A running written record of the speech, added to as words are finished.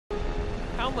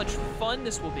how much fun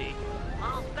this will be.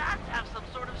 Well, bats have some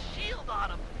sort of shield on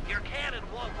them. Your cannon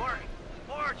won't work.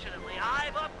 Fortunately,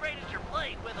 I've upgraded your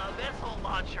plate with a missile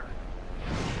launcher.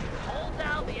 Hold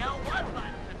down the L1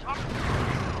 button to target.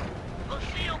 The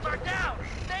shields are down.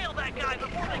 Nail that guy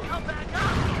before they come back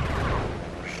up.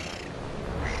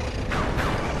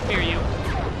 Here, you.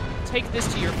 Take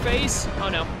this to your face. Oh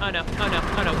no, oh no, oh no,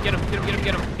 oh no. Get him, get him, get him,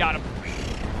 get him. Got him.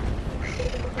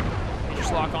 They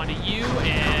just lock onto you,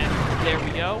 and there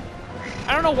we go.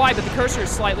 I don't know why, but the cursor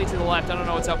is slightly to the left. I don't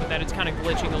know what's up with that. It's kind of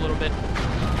glitching a little bit,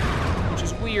 which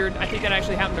is weird. I think that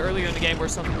actually happened earlier in the game where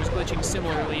something was glitching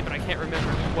similarly, but I can't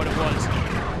remember what it was.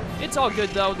 It's all good,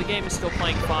 though. The game is still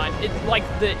playing fine. Like,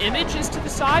 the image is to the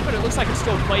side, but it looks like it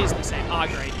still plays the same. Ah,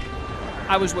 great.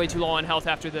 I was way too low on health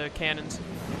after the cannons.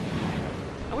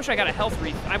 I wish I got a health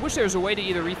refill. I wish there was a way to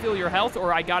either refill your health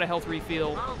or I got a health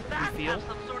refill.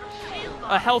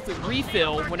 A health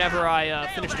refill whenever I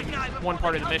finished one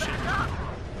part of the mission.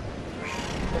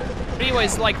 But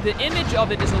anyways, like, the image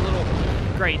of it is a little...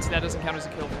 Great, that doesn't count as a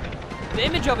kill for me. The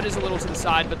image of it is a little to the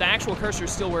side, but the actual cursor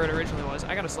is still where it originally was.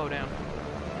 I gotta slow down.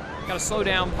 Gotta slow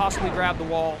down, possibly grab the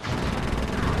wall.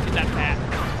 Get that pat.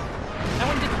 That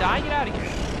one didn't die? Get out of here.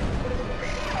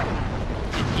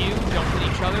 Did you jump at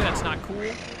each other? That's not cool.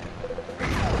 There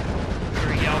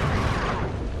we go.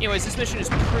 Anyways, this mission is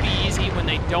pretty easy when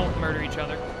they don't murder each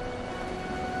other.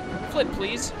 Flip,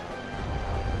 please.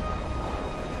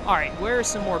 Alright, where are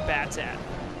some more bats at?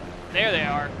 There they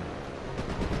are.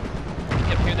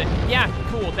 Yep, here they... Yeah,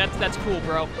 cool. That's cool,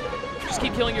 bro. Just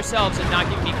keep killing yourselves and not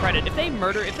giving me credit. If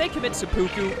they commit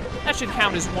seppuku, that should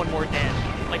count as one more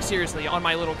dead. Like, seriously, on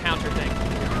my little counter thing.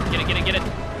 Get it, get it, get it.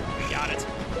 Got it.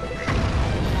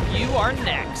 You are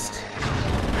next.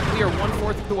 We are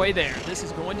 1/4 of the way there. This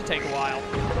is going to take a while.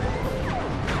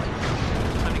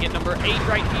 Time to get number 8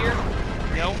 right here.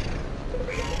 No.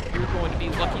 You're going to be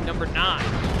lucky number 9.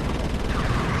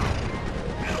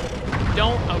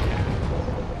 Don't, okay.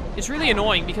 It's really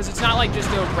annoying because it's not like just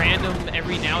a random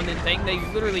every now and then thing. They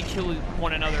literally kill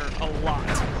one another a lot.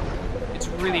 It's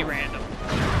really random.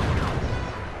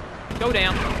 Go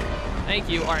down. Thank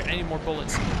you. All right, I need more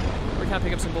bullets. Where can I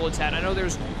pick up some bullets at? I know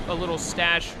there's a little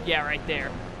stash. Yeah, right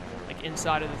there. Like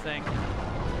inside of the thing.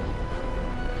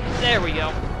 There we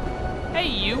go. Hey,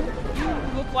 you. You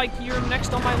look like you're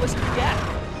next on my list of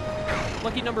death.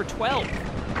 Lucky number 12.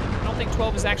 I don't think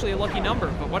 12 is actually a lucky number,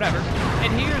 but whatever.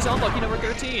 And here's unlucky number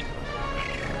 13.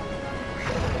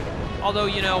 Although,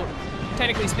 you know,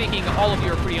 technically speaking, all of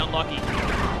you are pretty unlucky,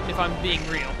 if I'm being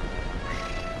real.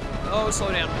 Oh,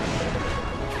 slow down.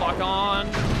 Lock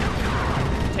on.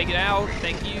 Take it out.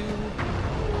 Thank you.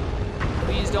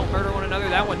 Please don't murder one another.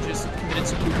 That one just committed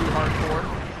some poo-poo hardcore.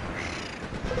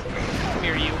 Come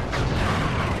here, you.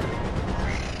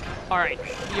 Alright,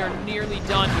 we are nearly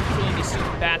done with killing these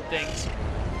stupid bat things.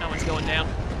 That one's going down.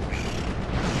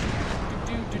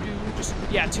 Just,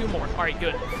 yeah, 2 more. Alright,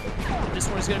 good. This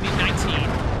one is going to be 19.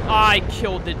 I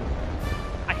killed the...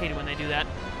 I hate it when they do that.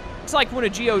 It's like when a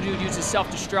Geodude uses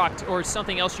self-destruct, or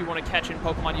something else you want to catch in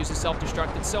Pokemon uses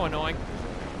self-destruct. It's so annoying.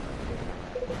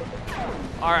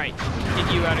 Alright,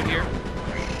 get you out of here.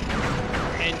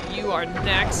 And you are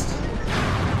next.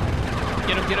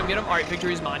 Get him, get him, get him. Alright,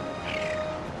 victory is mine.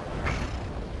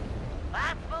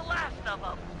 That's the last of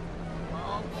them.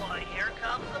 Oh boy, here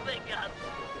comes the big guns.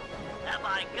 And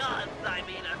by guns, I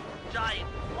mean a giant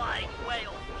flying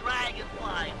whale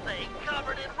dragonfly thing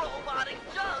covered in robotic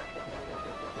junk.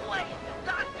 Wait,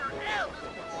 Dr. M is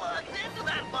plugged into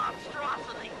that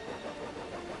monstrosity.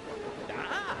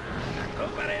 Ah,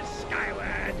 over is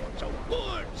skyward. So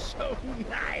good, so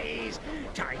nice.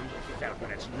 Time you felt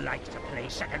what it's like to play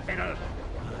second fiddle. I am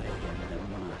the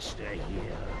master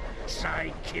here.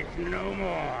 Sidekick no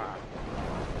more.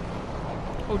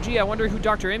 Oh, gee, I wonder who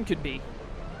Dr. M could be.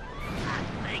 That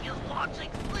thing is launching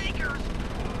flickers.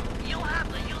 You'll have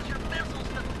to use your missiles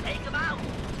to take him out.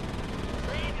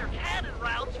 Save your cannon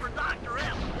rounds for Dr.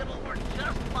 M. It'll work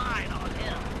just fine on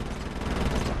him.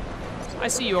 I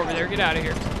see you over there. Get out of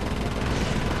here.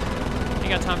 Ain't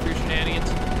got time for your shenanigans.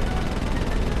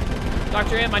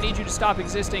 Dr. M, I need you to stop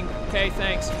existing. Okay,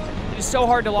 thanks. It is so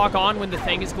hard to lock on when the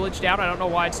thing is glitched out. I don't know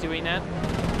why it's doing that.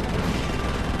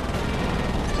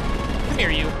 Come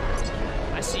here, you.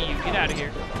 I see you. Get out of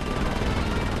here.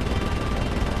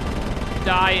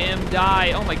 Die, M,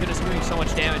 die. Oh my goodness, I'm doing so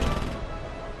much damage.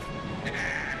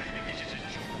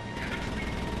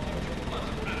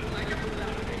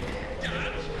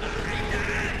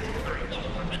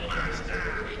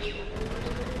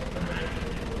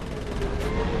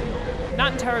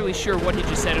 Not entirely sure what he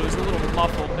just said. It was a little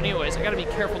muffled. But anyways, I gotta be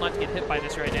careful not to get hit by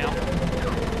this right now.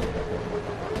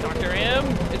 Dr. M,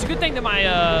 it's a good thing that my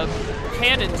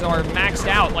cannons are maxed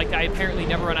out, like I apparently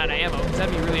never run out of ammo, because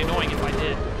that'd be really annoying if I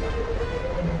did.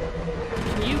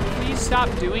 Can you please stop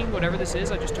doing whatever this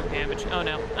is? I just took damage. Oh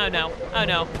no, oh no, oh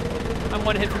no. I'm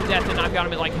one hit from death and I've got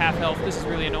him at like half health. This is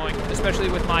really annoying, especially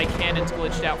with my cannons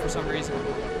glitched out for some reason.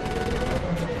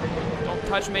 Don't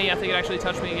touch me, I think it actually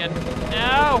touched me again.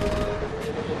 No!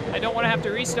 I don't want to have to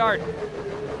restart.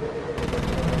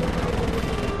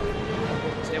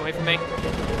 Stay away from me.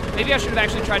 Maybe I should have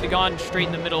actually tried to gone straight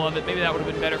in the middle of it. Maybe that would have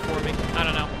been better for me. I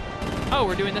don't know. Oh,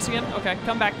 we're doing this again? Okay,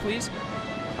 come back, please.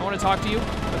 I want to talk to you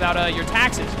about your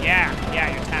taxes. Yeah,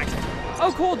 your taxes.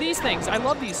 Oh, cool, these things. I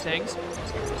love these things.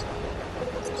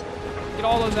 Get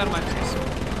all those out of my face.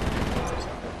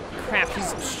 Crap,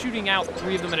 he's shooting out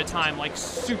 3 of them at a time, like,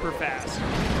 super fast.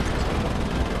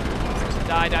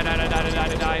 Die.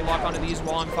 Lock onto these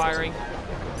while I'm firing.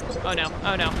 Oh, no.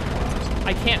 Oh, no.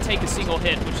 I can't take a single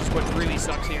hit, which is what really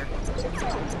sucks here.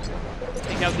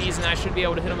 Take out these, and I should be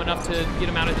able to hit him enough to get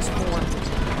him out of this form.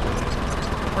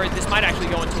 Or this might actually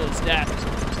go until his death.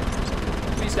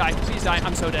 Please die. Please die.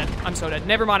 I'm so dead. I'm so dead.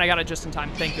 Never mind, I got it just in time.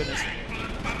 Thank goodness.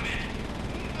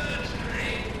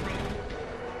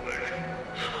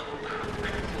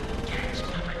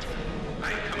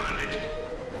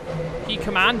 He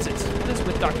commands it. What is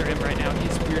with Dr. M right now?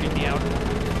 He's weirding me out.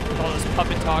 All this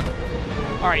puppet talk.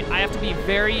 Alright, I have to be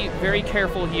very, very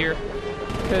careful here,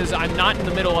 because I'm not in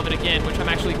the middle of it again, which I'm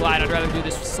actually glad. I'd rather do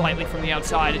this slightly from the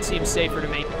outside. It seems safer to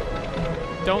me.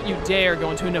 Don't you dare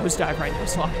go into a nosedive right now,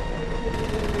 Slug.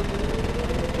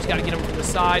 Just gotta get him from the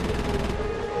side.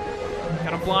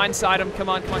 Gotta blindside him. Come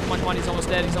on. He's almost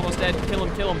dead.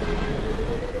 Kill him.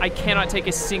 I cannot take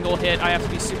a single hit. I have to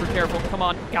be super careful. Come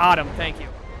on. Got him. Thank you.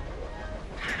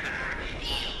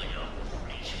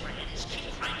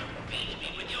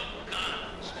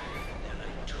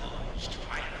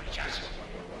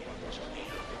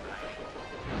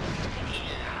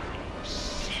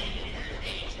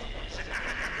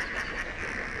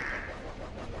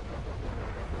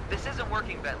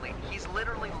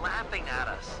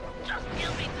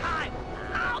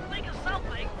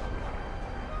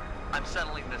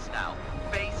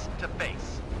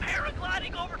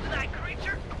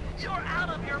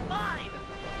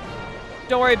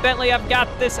 Don't worry, Bentley, I've got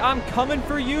this. I'm coming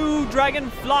for you,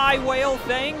 dragonfly whale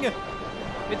thing.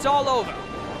 It's all over.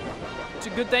 It's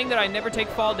a good thing that I never take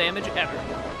fall damage ever.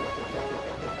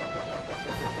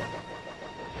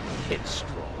 It's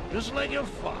strong, just like your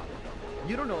father.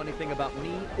 You don't know anything about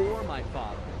me or my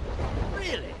father.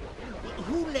 Really?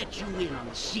 Who let you in on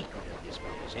the secret of this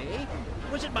place, eh?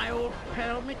 Was it my old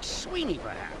pal McSweeney,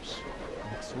 perhaps?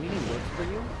 McSweeney worked for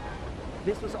you?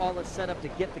 This was all a setup to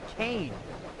get the cane.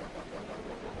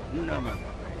 No, my boy.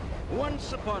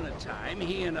 Once upon a time,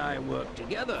 he and I worked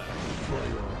together for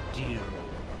your dear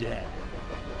old dad.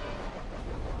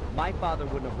 My father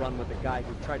wouldn't have run with a guy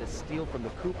who tried to steal from the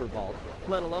Cooper vault,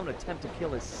 let alone attempt to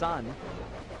kill his son.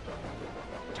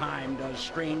 Time does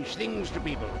strange things to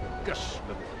people. Just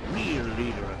look at the real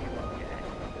leader of your gang,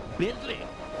 Bentley.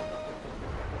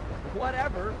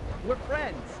 Whatever. We're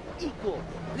friends. Equals.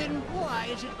 Then why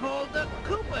is it called the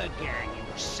Cooper Gang,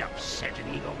 you self-centered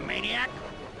egomaniac?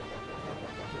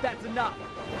 That's enough.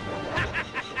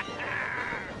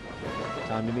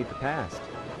 Time to meet the past.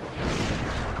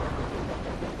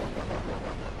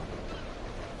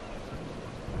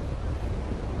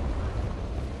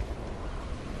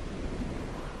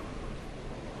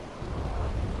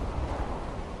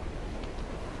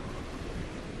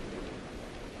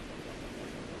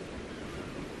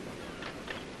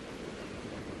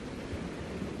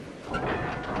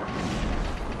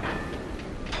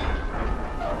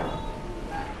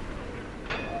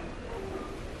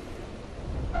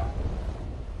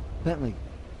 Bentley,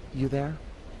 you there?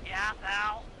 Yeah,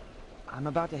 pal? I'm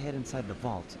about to head inside the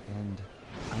vault, and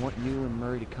I want you and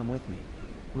Murray to come with me.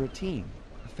 We're a team,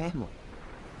 a family.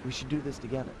 We should do this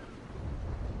together.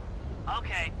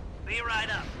 Okay, be right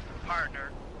up, partner.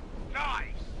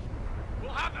 Nice! We'll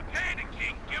have the Panda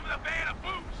King give the van a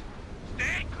boost.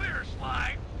 Stand clear,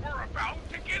 Sly. We're about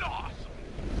to get awesome.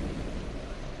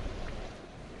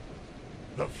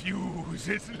 The fuse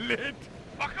is lit.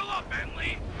 Buckle up,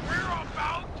 Bentley. We're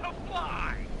about to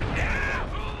fly.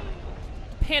 Yahoo!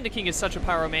 Panda King is such a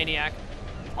pyromaniac.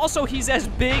 Also, he's as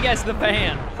big as the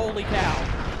van. Holy cow.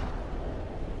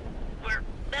 We're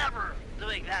never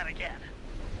doing that again.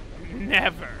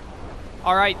 Never.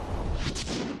 All right.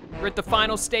 We're at the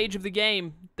final stage of the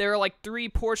game. There are like 3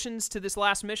 portions to this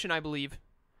last mission, I believe.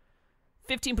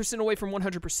 15% away from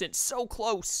 100%. So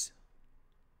close.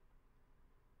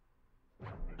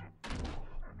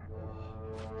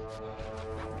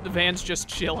 The van's just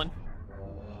chilling.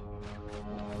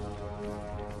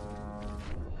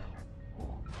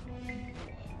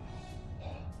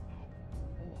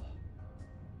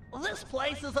 This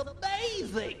place is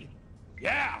amazing!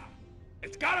 Yeah,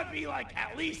 it's gotta be like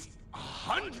at least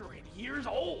 100 years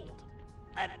old.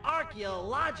 An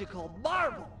archaeological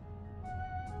marvel!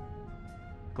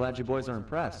 Glad you boys are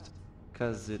impressed,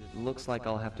 because it looks like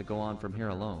I'll have to go on from here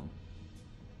alone.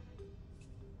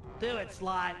 Do it,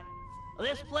 Sly.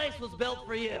 This place was built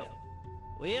for you.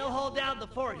 We'll hold down the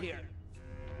fort here.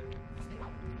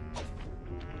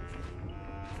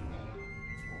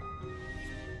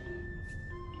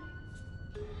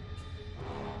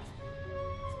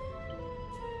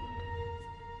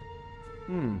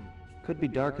 Could be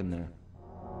dark in there.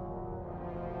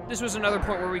 This was another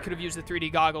point where we could have used the 3D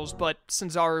goggles, but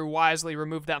Sanzaru wisely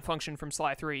removed that function from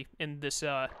Sly 3 in this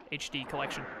HD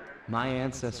collection. My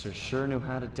ancestors sure knew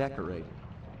how to decorate.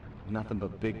 Nothing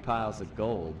but big piles of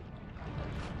gold.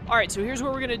 All right, so here's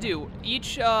what we're gonna do.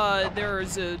 Each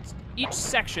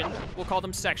section, we'll call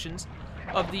them sections,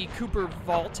 of the Cooper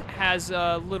Vault has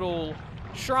a little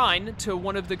shrine to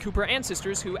one of the Cooper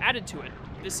ancestors who added to it.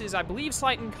 This is, I believe,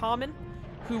 Slyton Common,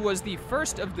 who was the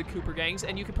first of the Cooper gangs,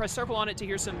 and you can press circle on it to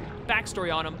hear some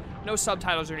backstory on him. No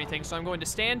subtitles or anything, so I'm going to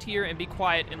stand here and be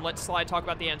quiet and let Sly talk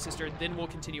about the ancestor, then we'll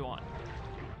continue on.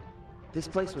 This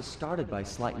place was started by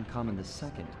Slyton Common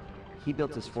II. He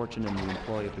built his fortune in the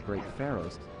employ of the great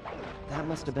pharaohs. That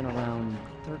must have been around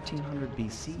 1300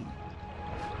 BC.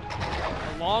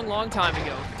 A long, long time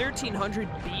ago. 1300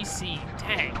 BC.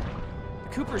 Dang. The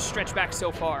Coopers stretch back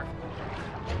so far.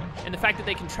 And the fact that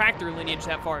they can track their lineage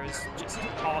that far is just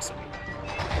awesome.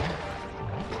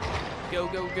 Go,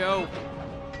 go, go.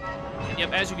 And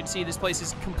yep, as you can see, this place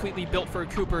is completely built for a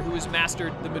Cooper who has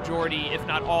mastered the majority, if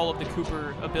not all, of the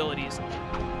Cooper abilities.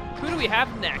 Who do we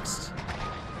have next?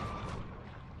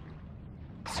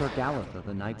 Sir Galith of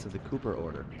the Knights of the Cooper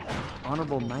Order.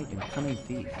 Honorable knight and cunning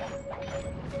thief.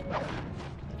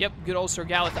 Yep, good old Sir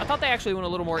Galith. I thought they actually went a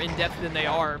little more in-depth than they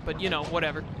are, but you know,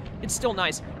 whatever. It's still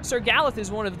nice. Sir Galith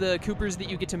is one of the Coopers that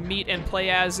you get to meet and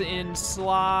play as in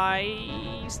Sly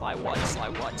what?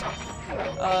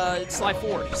 It's Sly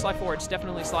 4. Sly 4. It's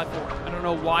definitely Sly 4. I don't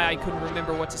know why I couldn't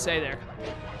remember what to say there.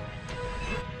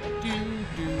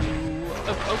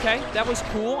 Okay, that was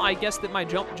cool. I guess that my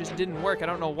jump just didn't work. I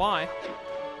don't know why.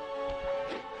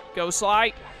 Go,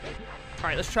 Sly. All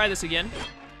right, let's try this again.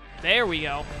 There we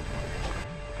go.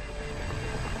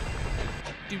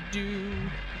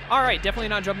 All right, definitely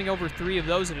not jumping over 3 of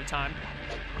those at a time.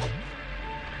 But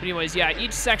anyways, yeah,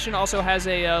 each section also has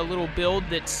a little build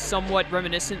that's somewhat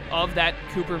reminiscent of that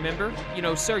Cooper member. You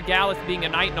know, Sir Galith being a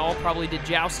knight and all probably did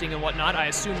jousting and whatnot. I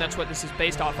assume that's what this is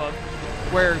based off of.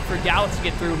 Where for Galith to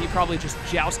get through, he probably just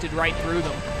jousted right through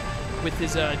them with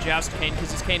his joust cane,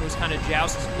 because his cane was kind of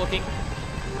joust looking.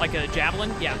 Like a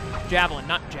javelin? Yeah, javelin,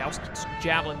 not joust, it's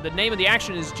javelin. The name of the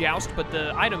action is joust, but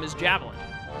the item is javelin.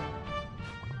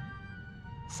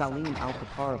 Salim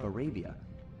al-Qapar of Arabia.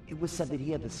 It was said that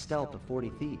he had the stealth of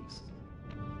 40 thieves.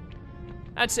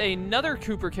 That's another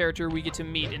Cooper character we get to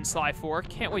meet in Sly 4.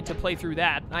 Can't wait to play through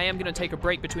that. I am going to take a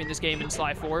break between this game and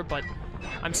Sly 4, but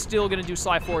I'm still going to do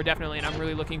Sly 4 definitely, and I'm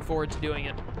really looking forward to doing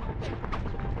it.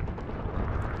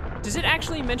 Does it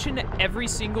actually mention every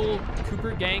single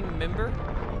Cooper gang member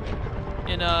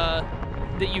in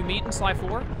that you meet in Sly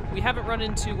 4? We haven't run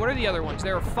into, what are the other ones?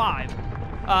 There are 5.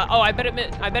 Oh, I bet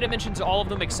it mentions all of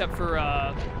them except for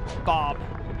Bob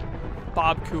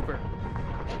Cooper.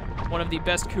 One of the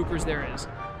best Coopers there is.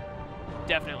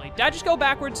 Definitely. Did I just go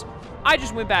backwards? I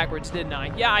just went backwards, didn't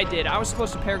I? Yeah, I did. I was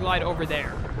supposed to paraglide over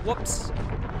there. Whoops.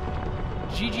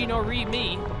 GG no re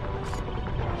me.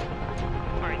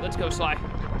 Alright, let's go, Sly.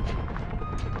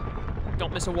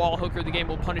 Don't miss a wall hooker. The game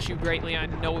will punish you greatly. I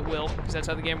know it will, because that's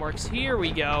how the game works. Here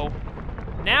we go.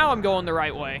 Now I'm going the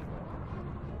right way.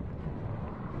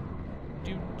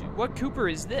 What Cooper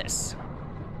is this?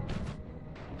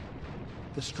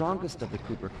 The strongest of the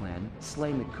Cooper clan,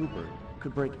 Slay McCooper,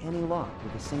 could break any lock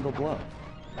with a single blow.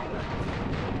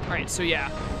 Alright, so yeah.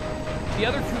 The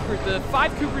other Cooper, the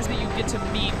 5 Coopers that you get to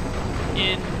meet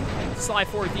in Sly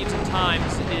 4 Thieves and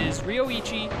Times is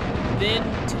Ryoichi, then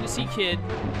Tennessee Kid,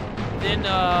 then,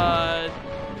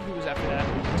 who was after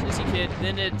that? Tennessee Kid,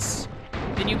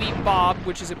 then you meet Bob,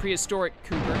 which is a prehistoric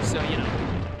Cooper, so, you know.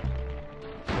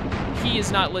 He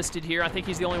is not listed here. I think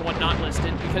he's the only one not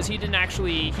listed, because he didn't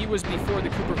actually, he was before the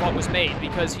Cooper Vault was made,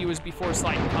 because he was before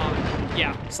Slyton Common.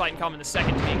 Yeah, Slyton Common II,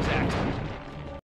 to be exact.